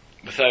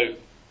without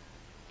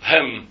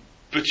him,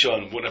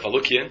 Bucheon wouldn't have a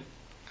Lukian.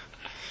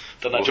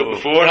 Done that job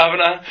before,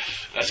 haven't I?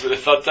 That's for the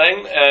third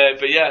time.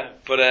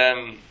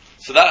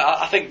 So that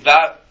I think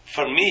that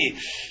for me,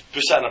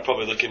 Busan are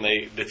probably looking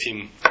like the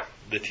team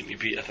to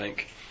beat. I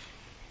think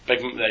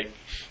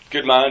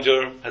good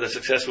manager, had a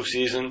successful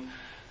season.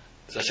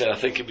 As I said, I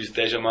think it was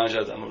Daejeon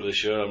manager. I'm not really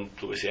sure. I don't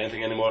really say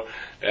anything anymore.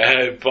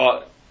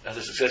 But had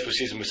a successful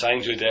season with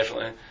Sangju,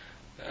 definitely.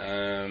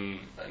 And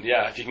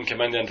yeah, if you can come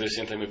in there and do the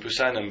same thing with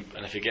Busan,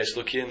 and if he gets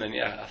lucky, then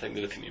yeah, I think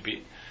they're the team to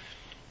beat.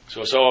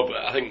 So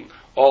I think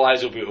all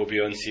eyes will be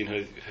on seeing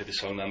who the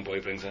Songnam boy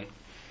brings in.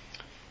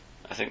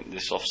 I think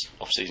this off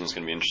season is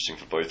going to be interesting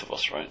for both of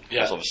us, right?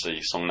 Yeah. Because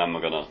obviously Songnam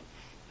are going to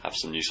have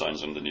some new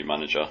signs under the new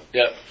manager.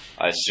 Yeah.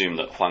 I assume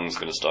that Hwang's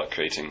going to start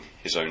creating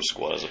his own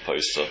squad as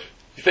opposed to.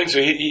 You think so?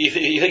 You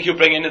think he'll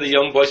bring in the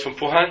young boys from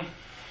Pohang?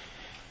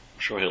 I'm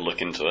sure he'll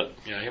look into it.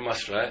 Yeah, he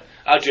must, right?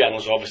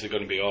 Adriano's obviously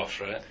going to be off,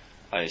 right?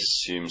 I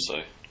assume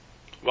so.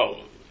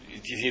 Well,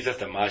 you'd have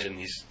to imagine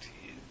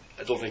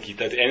I don't think he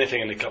did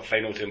anything in the cup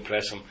final to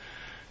impress him.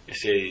 You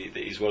say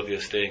that he's worthy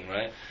of staying,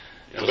 right?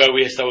 Well,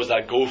 we still has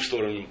that goal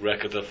scoring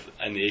record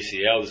in the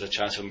ACL. There's a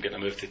chance of him getting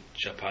a move to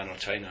Japan or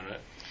China, right?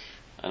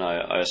 And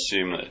I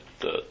assume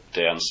that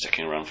Daean's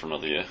sticking around for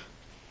another year.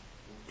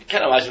 You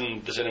can't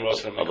imagine there's anyone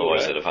else going to go.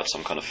 Otherwise, they'd have had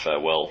some kind of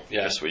farewell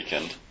this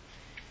weekend.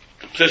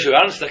 Players who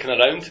aren't sticking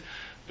around,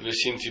 there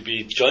seem to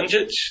be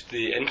Junjic,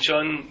 the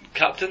Incheon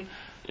captain,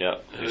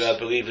 who I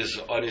believe is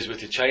on his way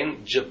to China,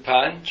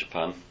 Japan.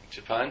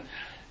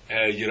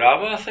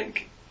 Urawa, I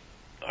think,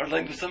 are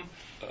linked with them.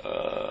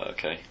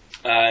 Okay.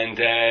 And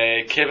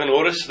Kevin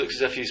Oris looks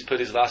as if he's played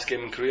his last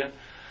game in Korea.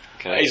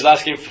 Okay. His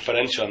last game for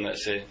Incheon,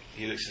 let's say.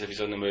 He looks as if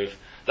he's on the move.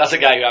 That's a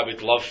guy who I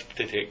would love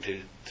to take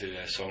to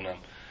Songnam.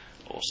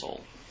 Or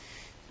Seoul.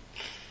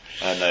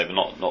 No,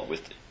 but not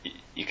with.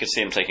 You could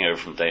see him taking over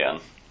from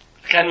Daean.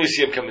 I can't really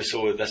see him coming to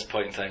Seoul at this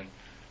point in time.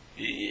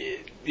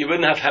 You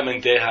wouldn't have him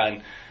and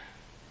Daehan.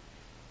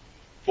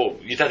 Well,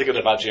 you'd have to go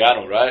to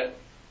Adriano, right?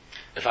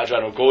 If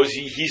Adriano goes,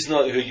 he's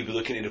not who you'd be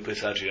looking to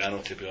replace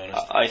Adriano, to be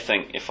honest. I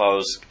think if I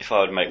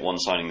would make one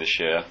signing this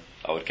year,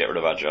 I would get rid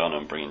of Adriano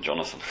and bring in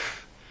Jonathan.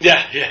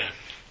 Yeah.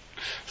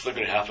 It's not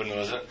going to happen,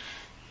 though, is it?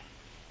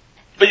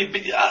 But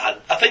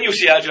I think you'll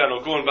see Adriano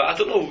going, but I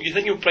don't know. You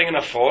think you'll bring in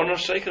a foreigner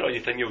striker, or you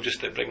think you'll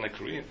just bring in a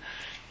Korean?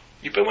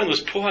 You bring one of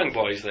those Pohang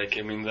boys, they're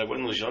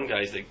one of those young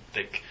guys, their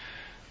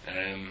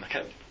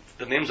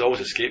names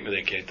always escape me,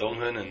 like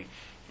Donghoon and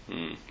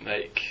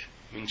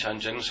Moon Chan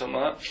Jin or something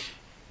like that.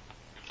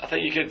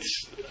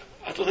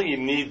 I don't think you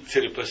need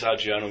to replace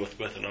Adriano with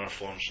another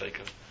foreign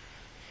striker.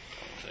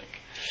 I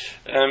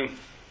don't think.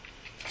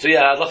 So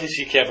yeah, I'd love to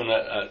see Kevin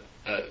at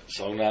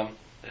Songnam.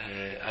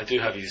 I do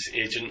have his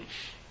agent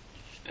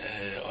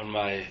on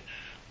my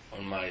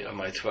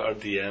Twitter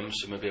DM,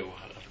 so maybe I'll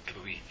give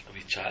a wee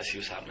chat, see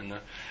what's happening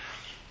there.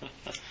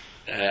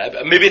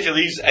 Maybe if he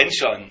leaves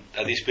Incheon,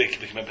 at least we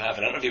can maybe have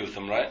an interview with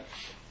him, right?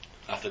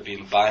 After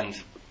being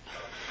banned.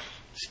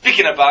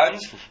 Speaking of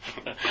bans,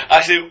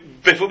 actually,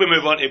 before we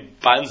move on to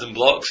bans and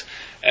blocks,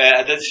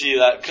 I did see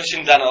that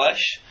Christian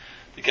Danilish,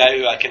 the guy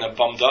who I kind of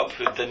bummed up,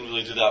 who didn't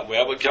really do that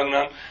well with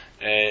Gyeongnam,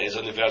 is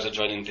on the verge of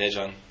joining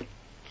Daejeon.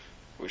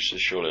 Which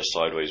is surely a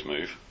sideways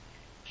move.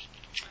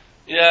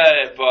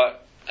 Yeah,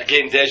 but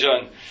again,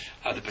 Daejeon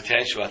had the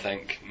potential, I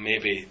think,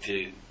 maybe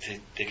to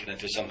kind of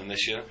do something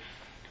this year.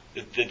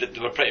 They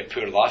were pretty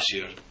poor last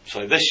year,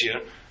 so this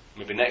year,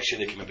 maybe next year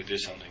they can maybe do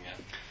something. Yeah.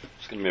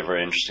 It's going to be a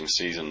very interesting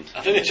season.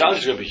 I think the challenge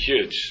is going to be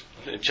huge.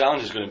 I think the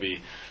challenge is going to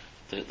be...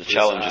 The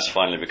challenge is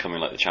finally becoming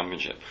like the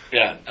championship.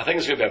 Yeah, I think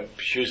it's going to be a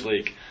huge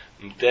league.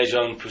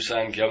 Daejeon,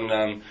 Busan,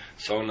 Gyeongnam,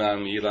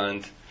 Songnam,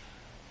 Eland,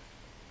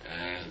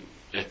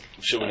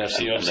 Suwon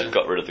FC. And they've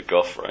got rid of the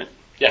Goth, right?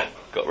 Yeah.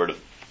 Got rid of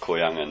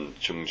Koyang and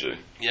Chungju.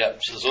 Yeah,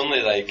 so there's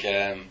only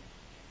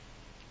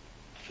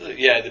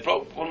they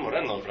brought one more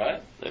in though,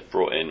 right? They've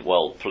brought in,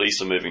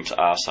 police are moving to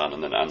Asan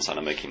and then Ansan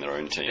are making their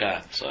own team.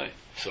 Yeah. So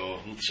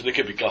they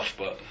could be Goth,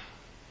 but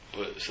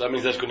so that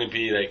means there's going to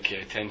be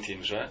 10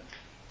 teams, right?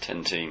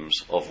 10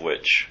 teams, of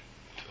which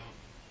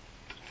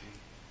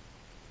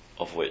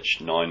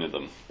 9 of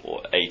them,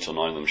 or 8 or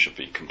 9 of them, should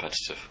be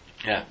competitive.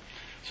 Yeah.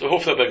 So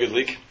hopefully it'll be a good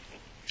league.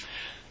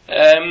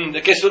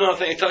 I guess another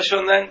thing to touch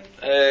on then,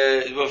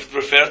 we've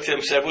referred to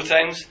him several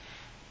times.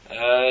 Do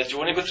you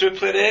want to go through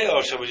Player A,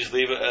 or shall we just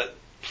leave it at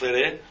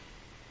Player A?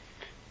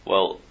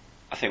 Well,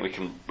 I think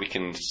we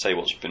can say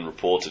what's been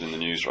reported in the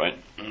news, right?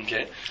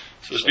 Okay.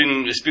 So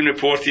it's been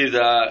reported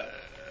that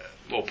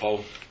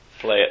Paul,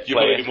 you're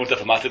going to be more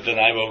diplomatic than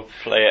I will.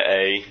 Player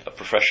A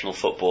professional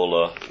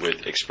footballer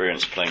with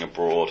experience playing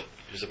abroad,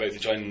 who's about to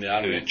join the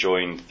army.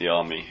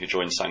 Who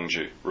joined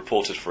Sangju,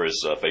 reported for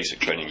his basic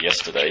training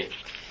yesterday.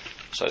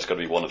 So it's got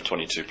to be one of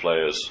 22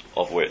 players,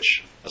 of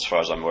which, as far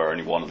as I'm aware,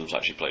 only one of them's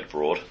actually played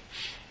abroad.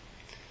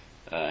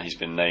 He's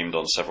been named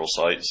on several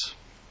sites.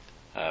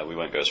 We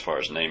won't go as far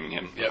as naming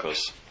him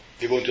because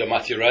they won't do a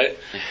Matthew Wright.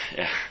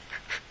 Yeah.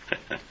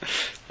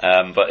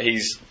 But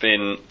he's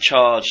been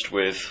charged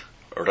with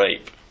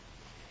rape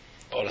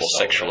or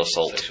sexual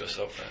assault. Sexual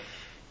assault,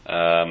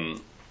 right.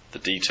 The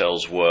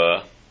details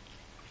were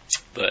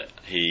that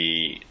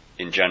he,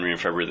 in January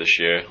and February this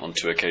year, on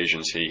 2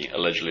 occasions, he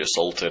allegedly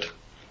assaulted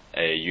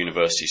a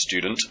university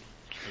student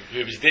who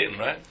he was dating,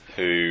 right?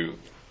 Who,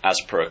 as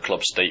per a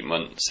club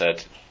statement,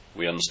 said,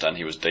 "We understand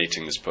he was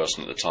dating this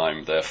person at the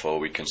time, therefore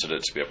we consider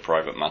it to be a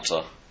private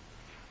matter.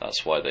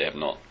 That's why they have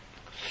not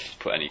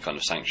put any kind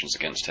of sanctions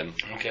against him."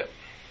 Okay.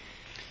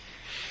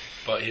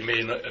 But he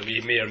may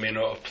or may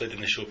not have played in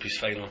the showpiece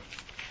final.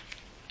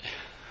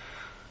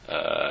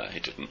 He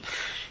didn't.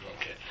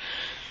 Okay.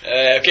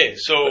 Okay,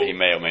 so... But he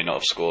may or may not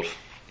have scored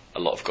a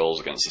lot of goals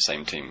against the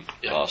same team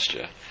last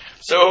year.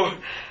 So, I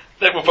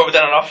think we've probably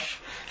done enough.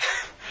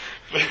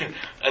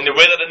 And the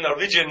weather in the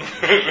region.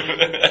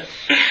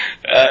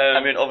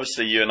 I mean,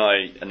 obviously you and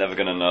I are never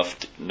going to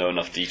know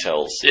enough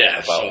details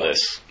about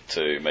this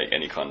to make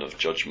any kind of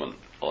judgment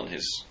on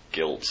his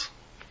guilt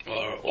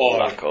or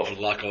lack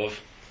of.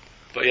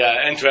 But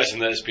yeah, interesting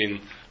that it's been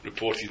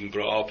reported and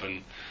brought up,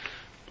 and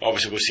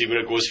obviously we'll see where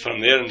it goes from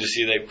there and just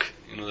see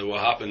what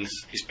happens.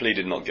 He's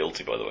pleaded not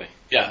guilty, by the way.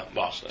 Yeah,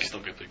 well, he's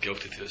not going to plead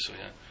guilty to it, so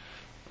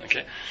yeah.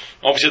 Okay.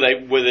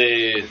 Obviously, with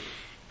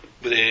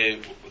the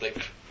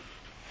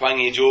Hwang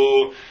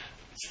Hee-jo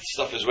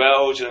stuff as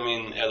well, do you know what I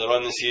mean? Earlier on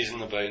in the season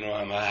about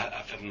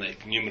I've had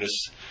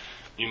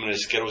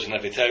numerous girls in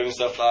every town and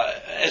stuff like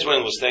that. It's one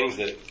of those things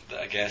that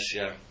I guess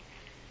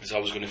is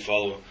always going to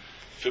follow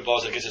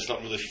footballers. I guess it's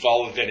not really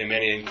followed very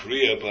many in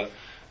Korea, but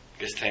I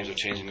guess times are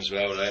changing as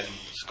well, right? And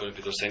it's going to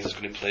be those things that's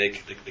going to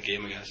plague the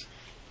game, I guess.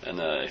 And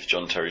if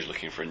John Terry's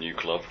looking for a new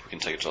club, we can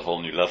take it to a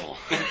whole new level.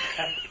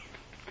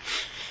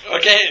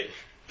 Okay.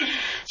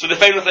 So the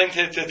final thing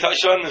to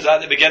touch on is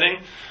at the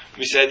beginning,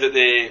 we said that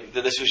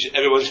this was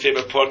everyone's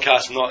favourite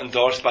podcast, not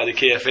endorsed by the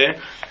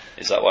KFA.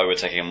 Is that why we're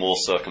taking a more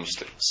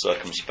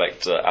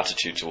circumspect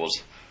attitude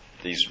towards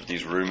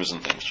these rumours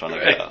and things, trying to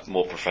get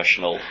more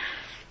professional?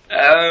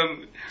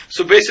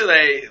 So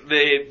basically,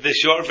 the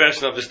short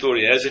version of the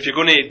story is, if you're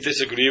going to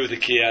disagree with the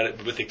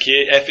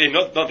KFA,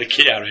 not the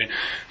KRA,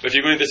 but if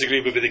you're going to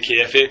disagree with the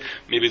KFA,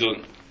 maybe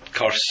don't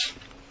curse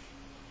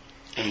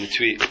in the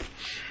tweet.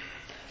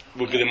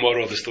 Would be the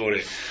moral of the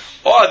story.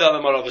 Or the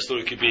other moral of the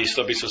story could be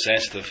stop being so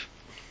sensitive.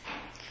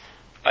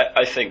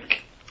 I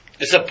think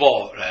it's a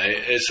bot,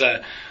 right?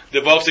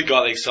 They've obviously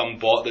got some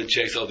bot that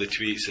checks all the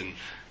tweets and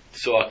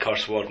saw a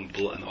curse word and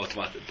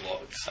automatic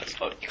blocked.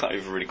 You can't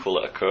even really call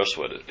it a curse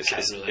word.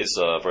 It's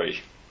a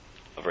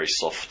very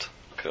soft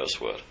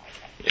curse word.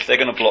 If they're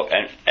going to block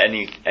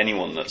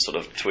anyone that sort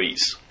of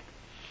tweets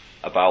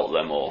about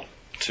them or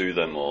to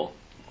them or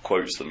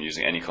quotes them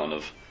using any kind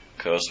of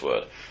curse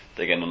word,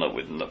 they're going to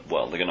end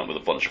up with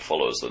a bunch of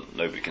followers that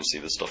nobody can see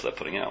the stuff they're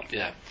putting out.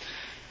 Yeah.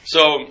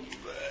 So,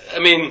 I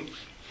mean,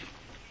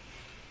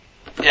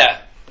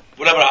 yeah,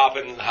 whatever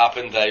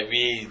happened.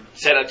 We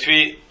sent a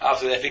tweet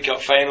after the FA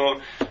Cup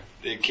final.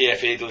 The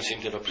KFA don't seem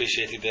to have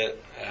appreciated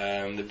it.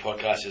 The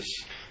podcast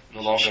is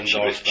no longer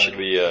endorsed. Should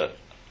we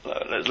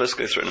let's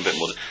go through it in a bit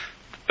more.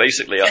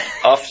 Basically,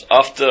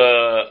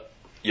 after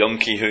Young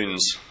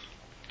Ki-hoon's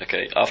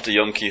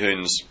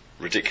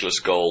ridiculous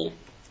goal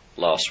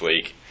last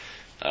week,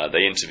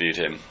 they interviewed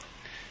him,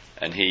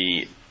 and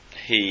he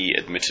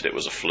admitted it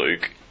was a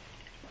fluke.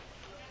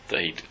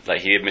 He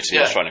admitted he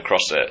was trying to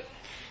cross it,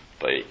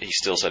 but he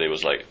still said it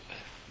was like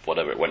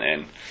whatever, it went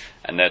in.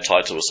 And their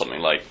title was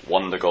something like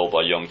 "Wonder Goal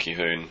by Young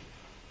Ki-hoon.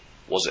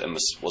 Was it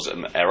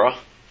an error?"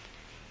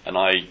 And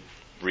I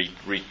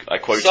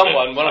quoted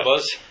one of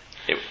us.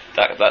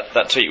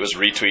 That tweet was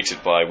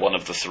retweeted by one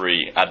of the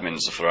 3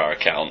 admins for our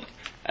account,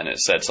 and it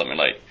said something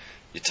like,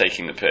 "You're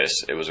taking the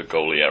piss. It was a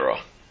goalie error."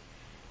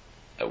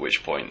 At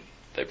which point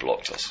they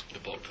blocked us.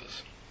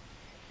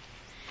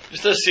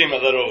 This does seem a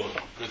little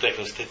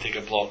ridiculous to take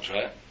it blocked,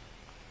 right?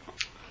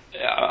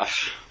 Yeah,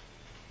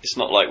 it's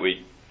not like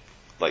we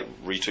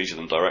retweeted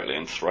them directly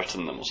and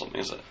threatened them or something,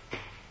 is it?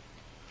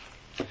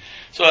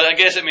 So I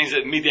guess it means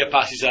that media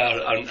passes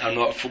are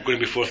not going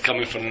to be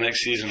forthcoming for the next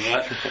season,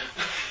 right?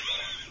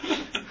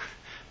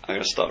 I'm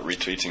going to start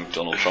retweeting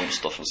Donald Trump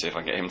stuff and see if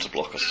I can get him to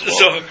block us as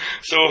well.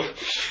 So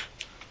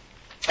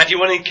if you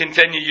want to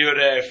continue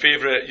your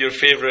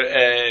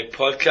favourite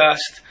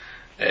podcast,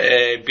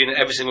 being at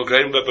every single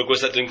ground, but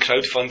goes that doing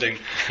crowdfunding.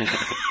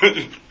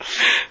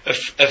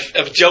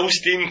 if Jill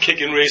Steen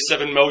can raise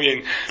 7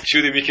 million,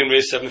 surely we can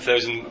raise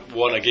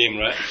 7,001 a game,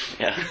 right?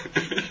 Yeah.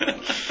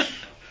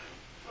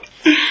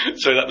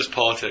 Sorry, that was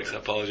politics. I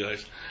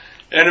apologise.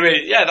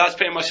 Anyway, yeah, that's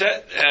pretty much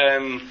it.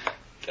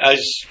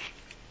 As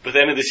with the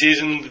end of the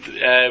season,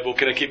 we'll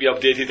kind of keep you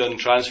updated on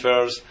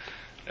transfers.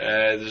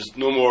 There's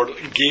no more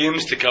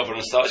games to cover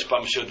and such,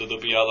 but I'm sure that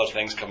there'll be other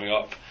things coming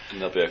up.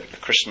 And there'll be a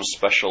Christmas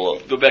special.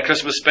 There'll be a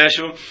Christmas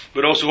special.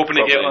 We're also hoping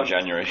to get on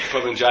January.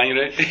 Probably in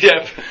January.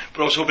 Yeah,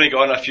 we're also hoping to get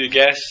on a few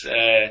guests.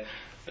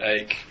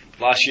 Like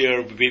last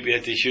year, we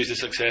had the hugely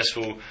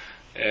successful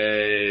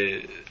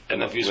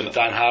interviews with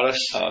Dan Harris.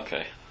 Oh,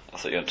 okay, I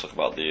thought you were going to talk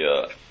about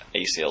the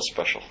ACL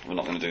special. We're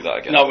not going to do that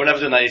again. No, we're never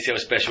doing that ACL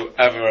special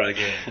ever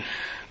again.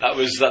 That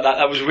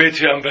was way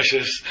too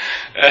ambitious.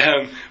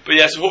 But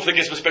yeah, so hopefully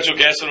get some special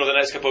guests on over the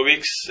next couple of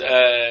weeks.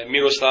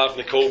 Miroslav,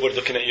 Nicole, we're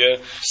looking at you.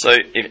 So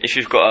if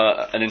you've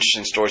got an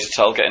interesting story to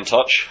tell, get in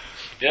touch.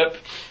 Yep.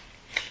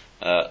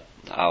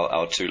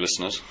 Our two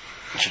listeners.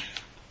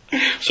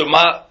 So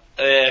Matt,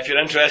 if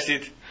you're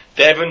interested,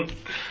 Devon,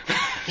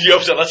 you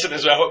obviously listen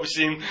as well, what we've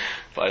seen.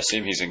 But I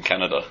assume he's in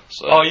Canada.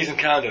 So. Oh, he's in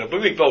Canada.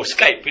 But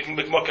Skype, we can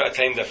work out a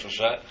time difference,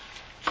 right?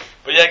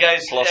 But yeah,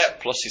 guys.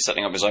 Plus he's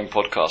setting up his own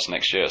podcast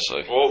next year.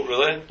 So. Oh,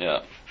 really?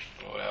 Yeah.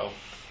 Oh, well.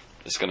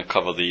 It's going to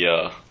cover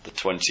the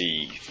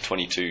 20,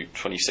 22,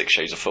 26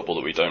 shades of football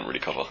that we don't really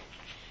cover.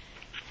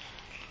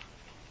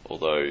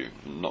 Although,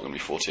 not going to be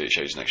 48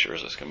 shades next year,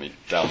 is it? It's going to be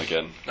down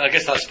again. I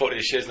guess that's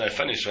 48 shades now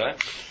finished,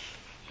 right?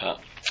 Yeah.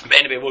 But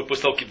anyway, we'll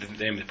still keep the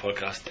name of the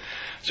podcast.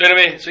 So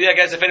anyway, yeah,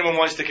 guys, if anyone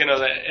wants to kind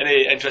of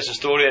any interesting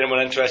story, anyone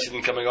interested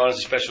in coming on as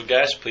a special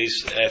guest,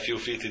 please feel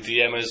free to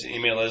DM us,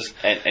 email us.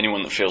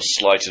 Anyone that feels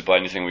slighted by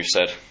anything we've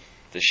said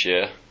this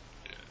year,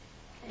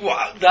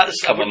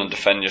 come on and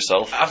defend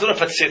yourself. I don't know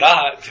if I'd say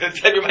that.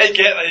 We might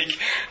get like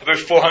about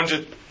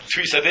 400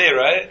 tweets a day,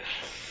 right?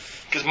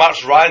 Because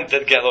Mark's rant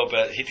did get a little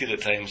bit heated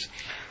at times.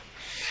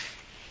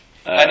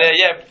 And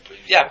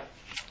yeah.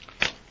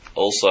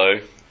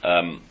 Also,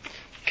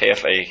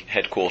 KFA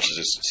headquarters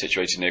is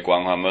situated near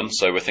Gwanghwamun,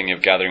 so we're thinking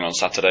of gathering on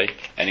Saturday.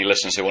 Any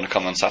listeners who want to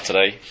come on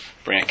Saturday,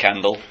 bring a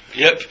candle.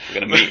 Yep. We're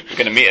going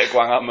to meet at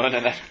Gwanghwamun,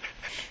 and then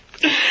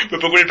we're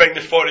going to bring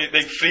the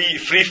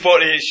free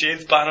 48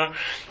 shades banner.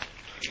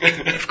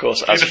 Of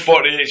course, as the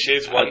 48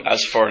 shades one.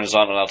 As foreigners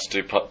aren't allowed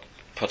to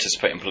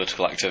participate in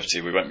political activity,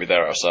 we won't be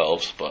there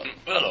ourselves. But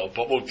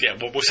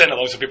we'll send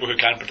along some people who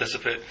can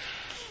participate.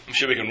 I'm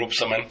sure we can rope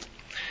some in.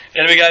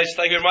 Anyway, guys,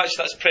 thank you very much.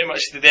 That's pretty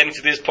much the end of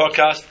today's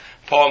podcast.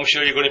 Paul, I'm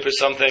sure you're going to put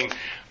something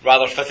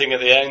rather fitting at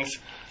the end.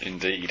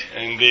 Indeed.